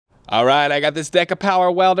All right, I got this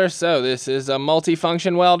DecaPower welder. So this is a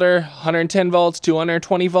multi-function welder, 110 volts,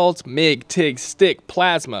 220 volts, MIG, TIG, stick,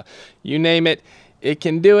 plasma, you name it, it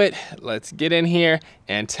can do it. Let's get in here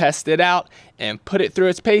and test it out and put it through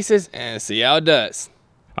its paces and see how it does.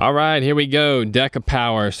 All right, here we go,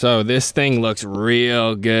 DecaPower. So this thing looks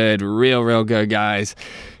real good, real good, guys.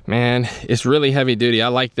 Man, it's really heavy duty. I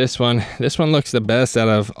like this one. This one looks the best out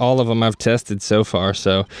of all of them I've tested so far.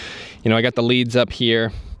 So, you know, I got the leads up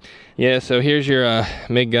here. Yeah, so here's your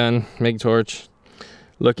MIG gun, MIG torch.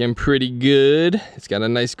 Looking pretty good. It's got a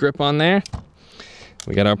nice grip on there.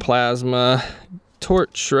 We got our plasma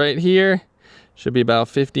torch right here. Should be about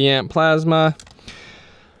 50 amp plasma.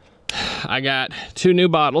 I got 2 new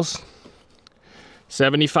bottles,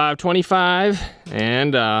 75-25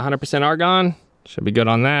 and 100% argon. Should be good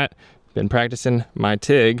on that. Been practicing my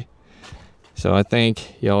TIG, so I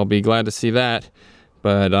think y'all be glad to see that.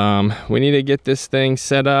 But we need to get this thing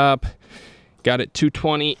set up. Got it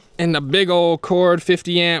 220 in the big old cord,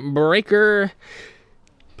 50 amp breaker.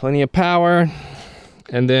 Plenty of power.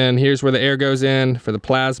 And then here's where the air goes in for the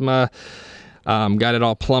plasma. Got it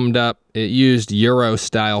all plumbed up. It used Euro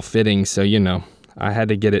style fittings, so you know, I had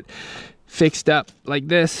to get it fixed up like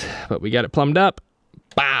this, but we got it plumbed up.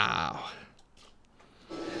 Bow!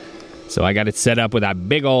 So I got it set up with a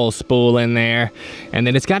big old spool in there. And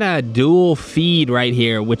then it's got a dual feed right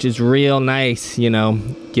here, which is real nice, you know,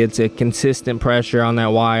 gets a consistent pressure on that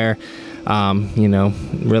wire. You know,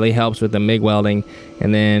 really helps with the MIG welding.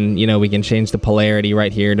 And then, you know, we can change the polarity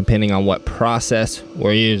right here depending on what process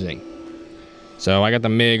we're using. So I got the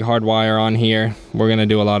MIG hard wire on here. We're gonna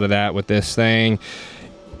do a lot of that with this thing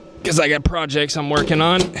because I got projects I'm working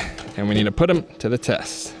on and we need to put them to the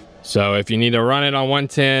test. So if you need to run it on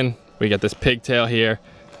 110, we got this pigtail here,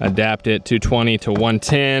 adapt it 220 to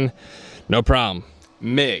 110, no problem.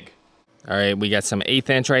 MIG. All right, we got some 1/8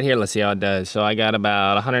 inch right here. Let's see how it does. So I got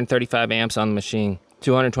about 135 amps on the machine,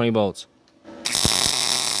 220 volts.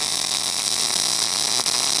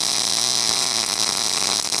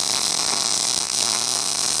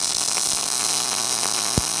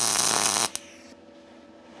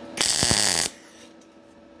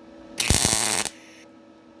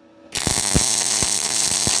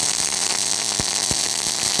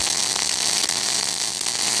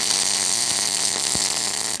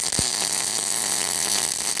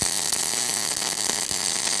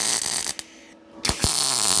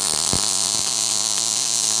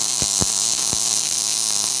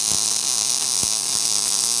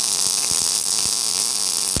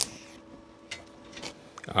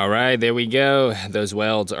 All right, there we go. Those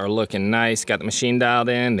welds are looking nice. Got the machine dialed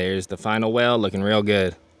in. There's the final weld, looking real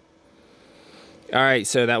good. All right,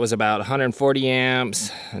 so that was about 140 amps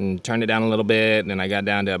and turned it down a little bit. And then I got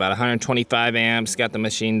down to about 125 amps. Got the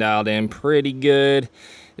machine dialed in pretty good.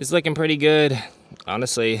 It's looking pretty good.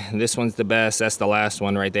 Honestly, this one's the best. That's the last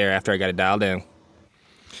one right there after I got it dialed in.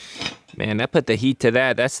 Man, that put the heat to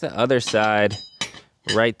that. That's the other side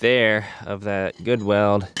right there of that good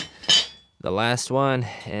weld. The last one,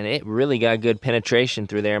 and it really got good penetration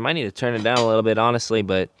through there. I might need to turn it down a little bit, honestly,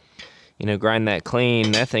 but you know, grind that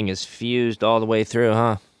clean. That thing is fused all the way through,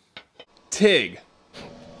 huh? TIG.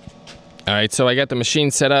 All right, so I got the machine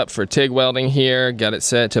set up for TIG welding here. Got it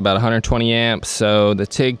set to about 120 amps. So the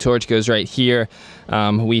TIG torch goes right here.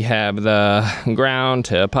 We have the ground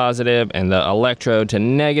to positive and the electrode to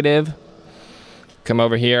negative. Come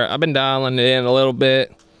over here. I've been dialing it in a little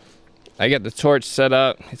bit. I got the torch set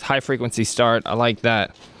up. It's high frequency start. I like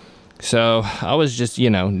that. So I was just,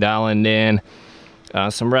 you know, dialing in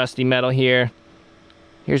some rusty metal here.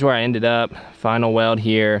 Here's where I ended up. Final weld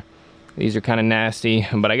here. These are kind of nasty,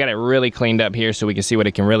 but I got it really cleaned up here so we can see what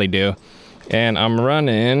it can really do. And I'm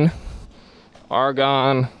running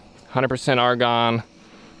argon, 100% argon.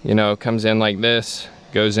 You know, comes in like this,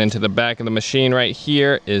 goes into the back of the machine right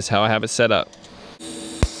here is how I have it set up.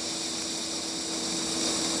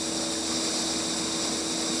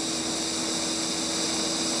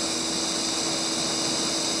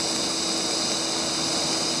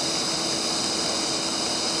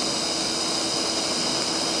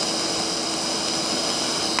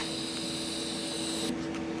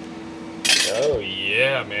 Oh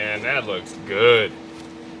yeah, man, that looks good.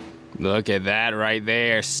 Look at that right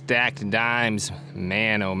there, stacked dimes.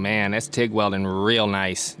 Man, oh man, that's TIG welding real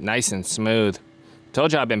nice. Nice and smooth.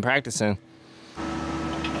 Told you I've been practicing.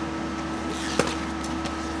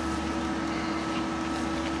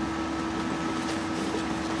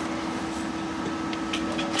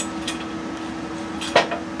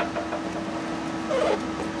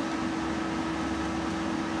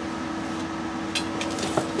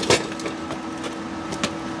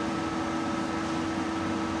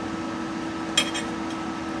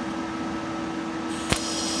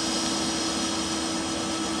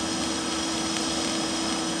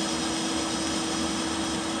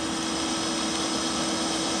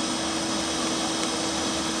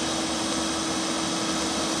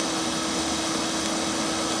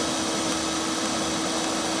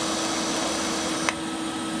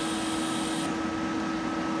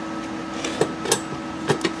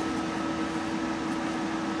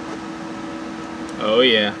 Oh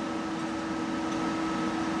yeah.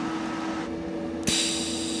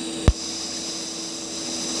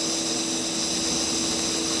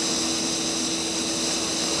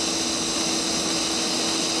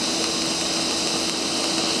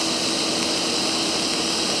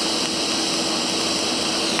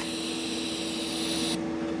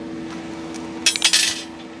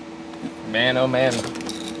 Man, oh man.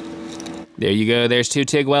 There you go, there's 2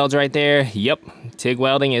 TIG welds right there. Yep, TIG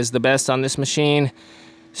welding is the best on this machine.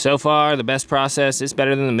 So far, the best process. It's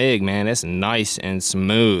better than the MIG, man. It's nice and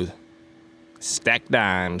smooth. Stack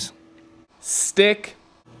dimes. Stick.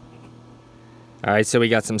 All right, so we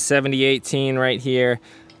got some 7018 right here.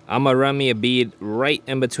 I'm gonna run me a bead right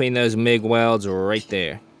in between those MIG welds right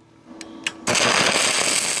there.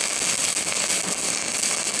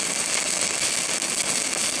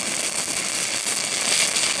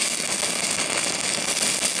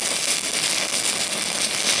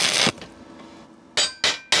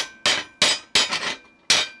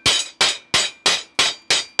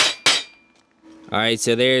 All right,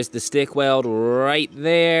 so there's the stick weld right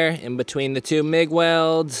there in between the 2 MIG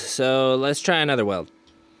welds. So let's try another weld.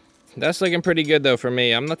 That's looking pretty good though for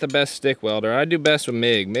me. I'm not the best stick welder. I do best with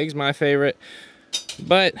MIG. MIG's my favorite,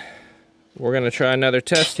 but we're gonna try another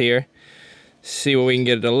test here. See what we can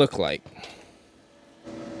get it to look like.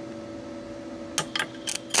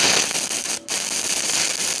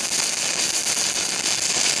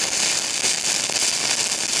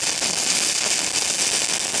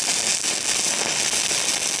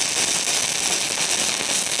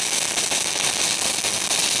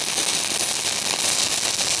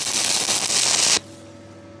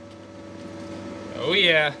 Oh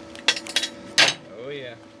yeah. Oh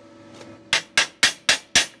yeah.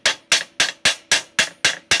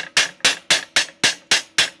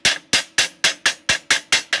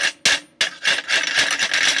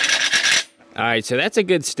 All right, so that's a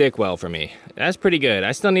good stick weld for me. That's pretty good.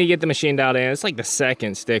 I still need to get the machine dialed in. It's like the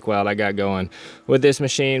 2nd stick weld I got going with this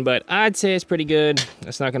machine, but I'd say it's pretty good.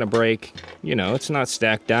 It's not gonna break. You know, it's not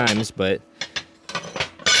stacked dimes, but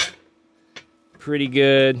pretty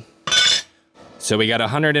good. So we got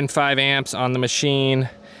 105 amps on the machine,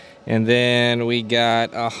 and then we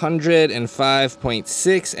got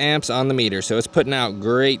 105.6 amps on the meter. So it's putting out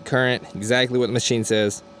great current, exactly what the machine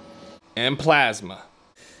says. And plasma.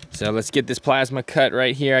 So let's get this plasma cut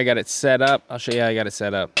right here. I got it set up. I'll show you how I got it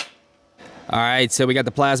set up. All right, so we got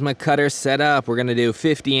the plasma cutter set up. We're gonna do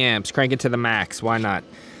 50 amps, crank it to the max, why not?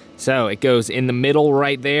 So it goes in the middle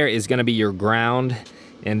right there is gonna be your ground.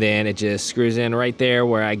 And then it just screws in right there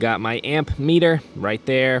where I got my amp meter right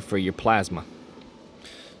there for your plasma.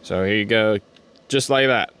 So here you go, just like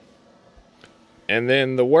that. And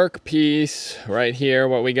then the work piece right here,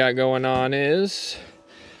 what we got going on is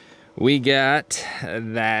we got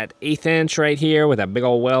that 1/8 inch right here with that big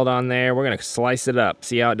old weld on there. We're gonna slice it up,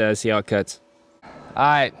 see how it does, see how it cuts. All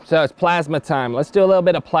right, so it's plasma time. Let's do a little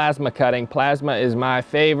bit of plasma cutting. Plasma is my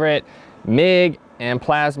favorite. MIG and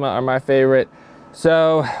plasma are my favorite.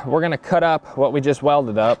 So we're gonna cut up what we just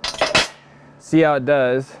welded up, see how it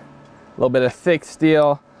does. A little bit of thick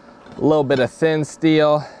steel, a little bit of thin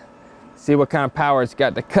steel. See what kind of power it's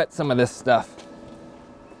got to cut some of this stuff.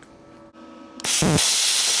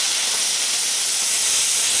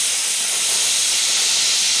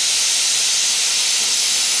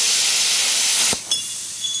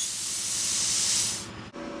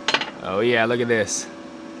 Oh yeah, look at this.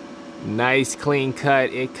 Nice clean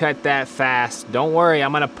cut. It cut that fast. Don't worry,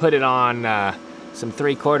 I'm gonna put it on some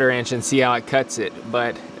 3/4 inch and see how it cuts it.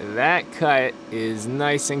 But that cut is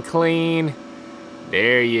nice and clean.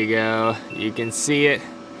 There you go. You can see it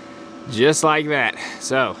just like that.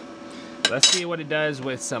 So let's see what it does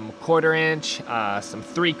with some 1/4 inch, some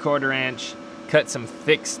 3/4 inch, cut some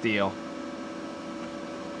thick steel.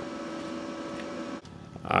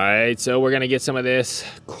 All right, so we're gonna get some of this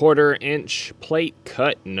 1/4 inch plate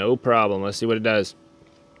cut, no problem. Let's see what it does.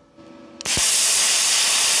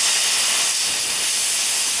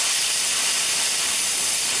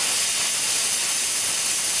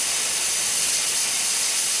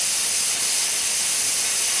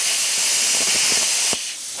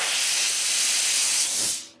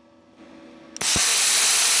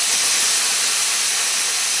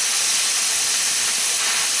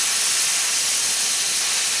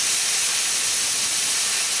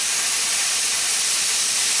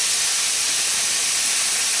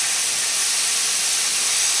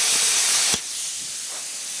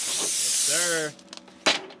 Sir.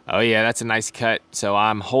 Oh yeah, that's a nice cut. So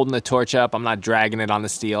I'm holding the torch up. I'm not dragging it on the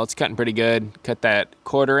steel. It's cutting pretty good. Cut that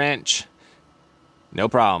 1/4 inch. No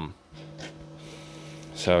problem.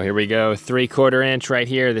 So here we go, 3/4 inch right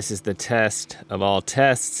here. This is the test of all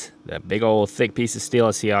tests. That big old thick piece of steel,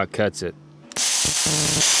 let's see how it cuts it.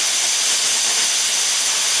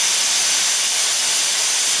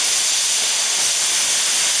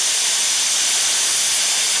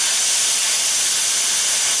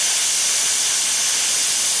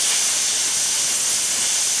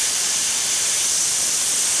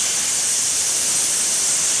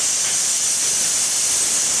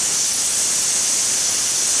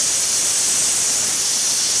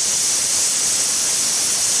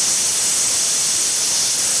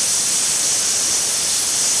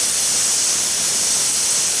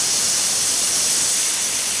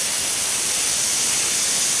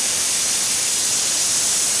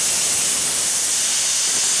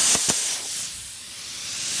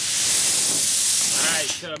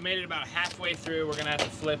 So I made it about halfway through. We're gonna have to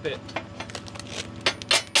flip it.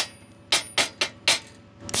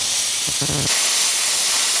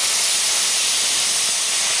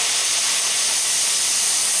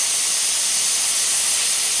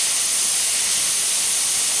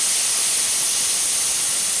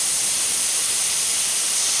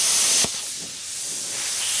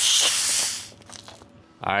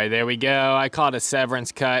 All right, there we go. I call it a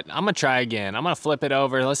severance cut. I'm gonna try again. I'm gonna flip it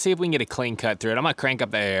over. Let's see if we can get a clean cut through it. I'm gonna crank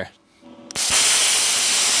up the air.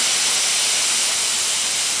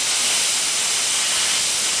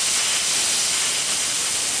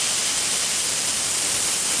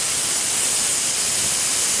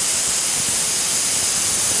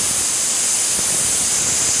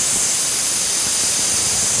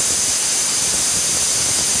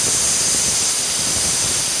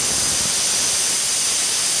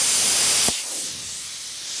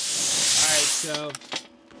 So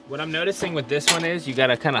what I'm noticing with this one is you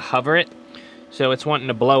gotta kind of hover it. So it's wanting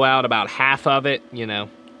to blow out about half of it, you know,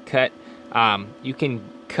 cut. You can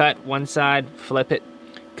cut one side, flip it,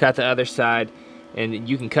 cut the other side, and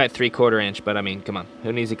you can cut 3/4 inch, but I mean, come on,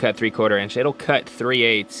 who needs to cut 3/4 inch? It'll cut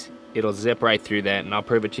 3/8. It'll zip right through that, and I'll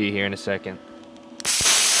prove it to you here in a second.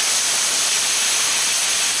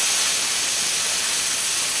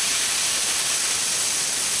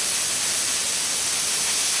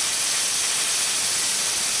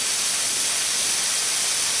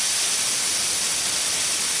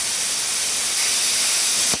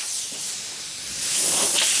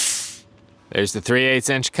 There's the 3/8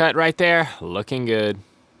 inch cut right there, looking good.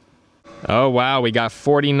 Oh wow, we got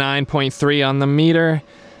 49.3 on the meter.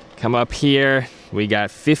 Come up here, we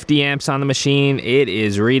got 50 amps on the machine. It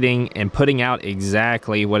is reading and putting out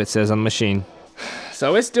exactly what it says on the machine.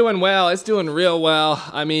 So it's doing well, it's doing real well.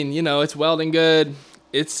 I mean, you know, it's welding good.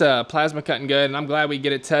 It's plasma cutting good, and I'm glad we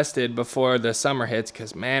get it tested before the summer hits,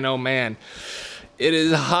 because man, oh man, it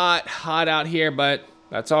is hot out here, but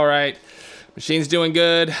that's all right. Machine's doing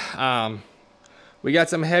good. We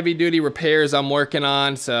got some heavy duty repairs I'm working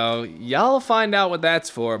on, so y'all find out what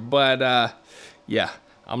that's for. But yeah,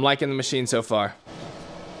 I'm liking the machine so far.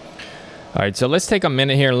 All right, so let's take a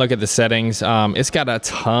minute here and look at the settings. It's got a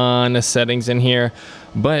ton of settings in here,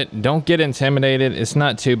 but don't get intimidated. It's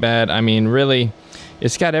not too bad. I mean, really,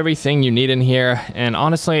 it's got everything you need in here. And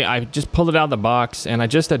honestly, I just pulled it out of the box and I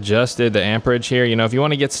just adjusted the amperage here. You know, if you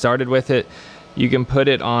want to get started with it, you can put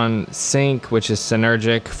it on sync, which is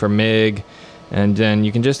synergic for MIG. And then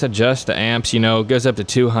you can just adjust the amps. You know, it goes up to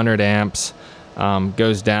 200 amps,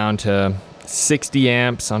 goes down to 60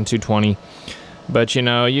 amps on 220. But you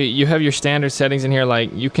know, you have your standard settings in here. Like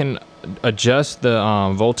you can adjust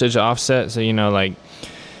the voltage offset. So you know, like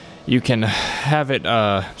you can have it,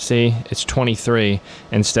 see, it's 23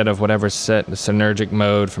 instead of whatever's set the synergic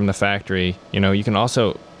mode from the factory. You know, you can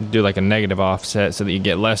also do like a negative offset so that you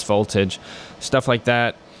get less voltage, stuff like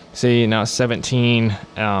that. See, now it's 17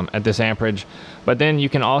 at this amperage. But then you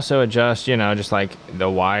can also adjust, you know, just like the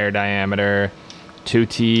wire diameter,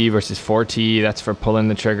 2T versus 4T, that's for pulling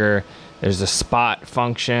the trigger. There's a spot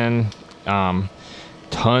function,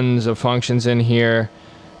 tons of functions in here.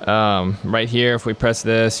 Right here, if we press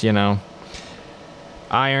this, you know,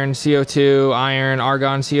 iron CO2, iron,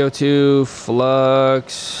 argon CO2,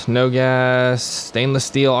 flux, no gas, stainless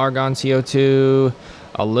steel, argon CO2,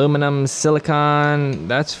 aluminum, silicon,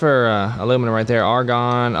 that's for aluminum right there,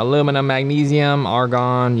 argon, aluminum, magnesium,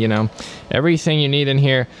 argon, you know, everything you need in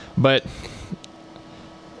here. But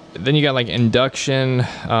then you got like induction,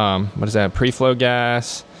 what is that, pre-flow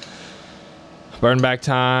gas, burn back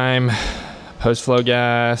time, post-flow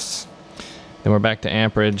gas, then we're back to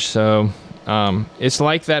amperage. So it's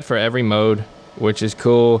like that for every mode, which is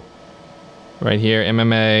cool. Right here,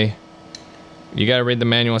 MMA. You gotta read the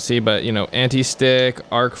manual, see, but you know, anti-stick,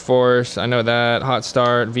 arc force, I know that, hot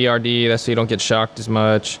start, VRD, that's so you don't get shocked as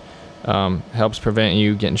much. Helps prevent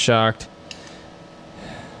you getting shocked.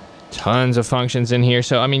 Tons of functions in here.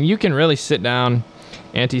 So, I mean, you can really sit down,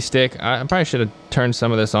 anti-stick. I probably should have turned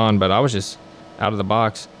some of this on, but I was just out of the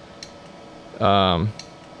box.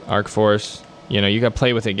 Arc force, you know, you got to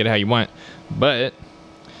play with it, get it how you want. But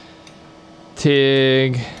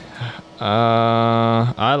TIG,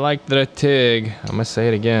 I like the TIG. I'm gonna say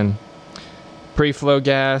it again. Pre-flow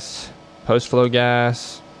gas, post-flow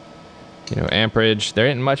gas, you know, amperage. There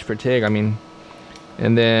ain't much for TIG, I mean.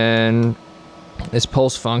 And then this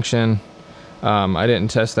pulse function, I didn't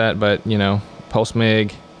test that, but you know, pulse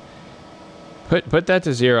MIG. Put that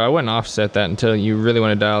to 0. I wouldn't offset that until you really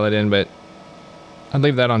want to dial it in, but I'd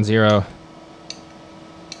leave that on 0.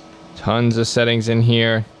 Tons of settings in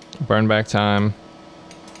here. Burn back time.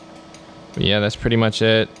 But yeah, that's pretty much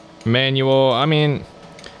it. Manual, I mean,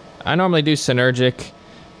 I normally do synergic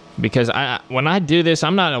because when I do this,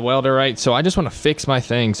 I'm not a welder, right? So I just want to fix my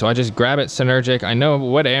thing. So I just grab it synergic. I know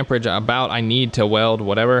what amperage about I need to weld,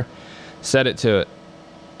 whatever. Set it to it.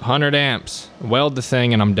 100 amps. Weld the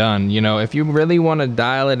thing and I'm done. You know, if you really want to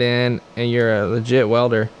dial it in and you're a legit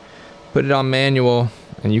welder, put it on manual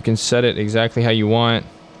and you can set it exactly how you want.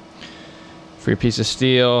 For your piece of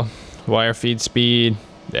steel, wire feed speed,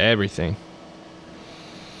 everything.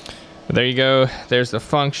 But there you go. There's the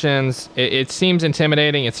functions. It seems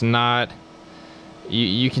intimidating. It's not.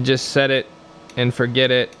 You can just set it and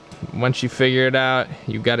forget it. Once you figure it out,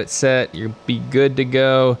 you got it set. You'll be good to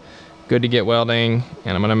go. Good to get welding.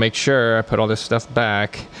 And I'm gonna make sure I put all this stuff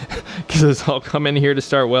back because I'll come in here to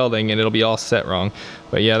start welding and it'll be all set wrong.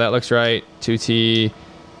 But yeah, that looks right. 2T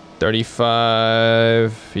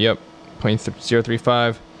 35. Yep.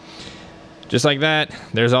 0.035. Just like that,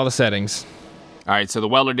 there's all the settings. All right, so the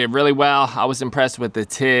welder did really well. I was impressed with the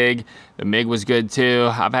TIG. The MIG was good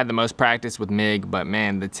too. I've had the most practice with MIG, but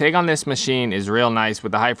man, the TIG on this machine is real nice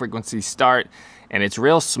with the high frequency start, and it's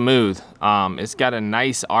real smooth. It's got a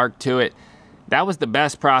nice arc to it. That was the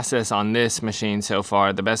best process on this machine so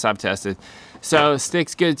far, the best I've tested. So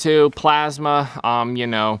stick's good too. Plasma, you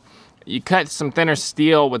know, you cut some thinner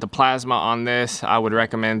steel with the plasma on this. I would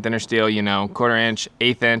recommend thinner steel, you know, 1/4 inch,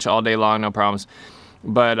 1/8 inch all day long, no problems.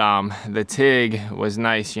 But the TIG was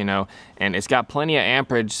nice, you know, and it's got plenty of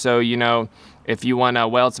amperage. So, you know, if you want to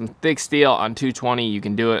weld some thick steel on 220, you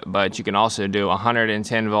can do it, but you can also do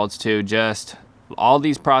 110 volts too. Just all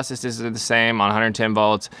these processes are the same on 110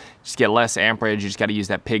 volts. Just get less amperage. You just got to use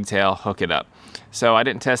that pigtail, hook it up. So I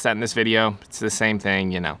didn't test that in this video. It's the same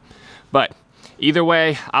thing, you know. But either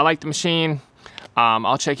way, I like the machine.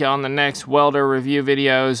 I'll check you on the next welder review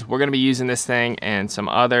videos. We're gonna be using this thing and some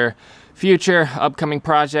other future upcoming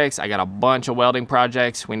projects. I got a bunch of welding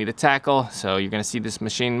projects we need to tackle, so you're gonna see this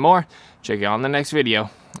machine more. Check you on the next video.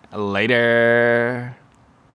 Later.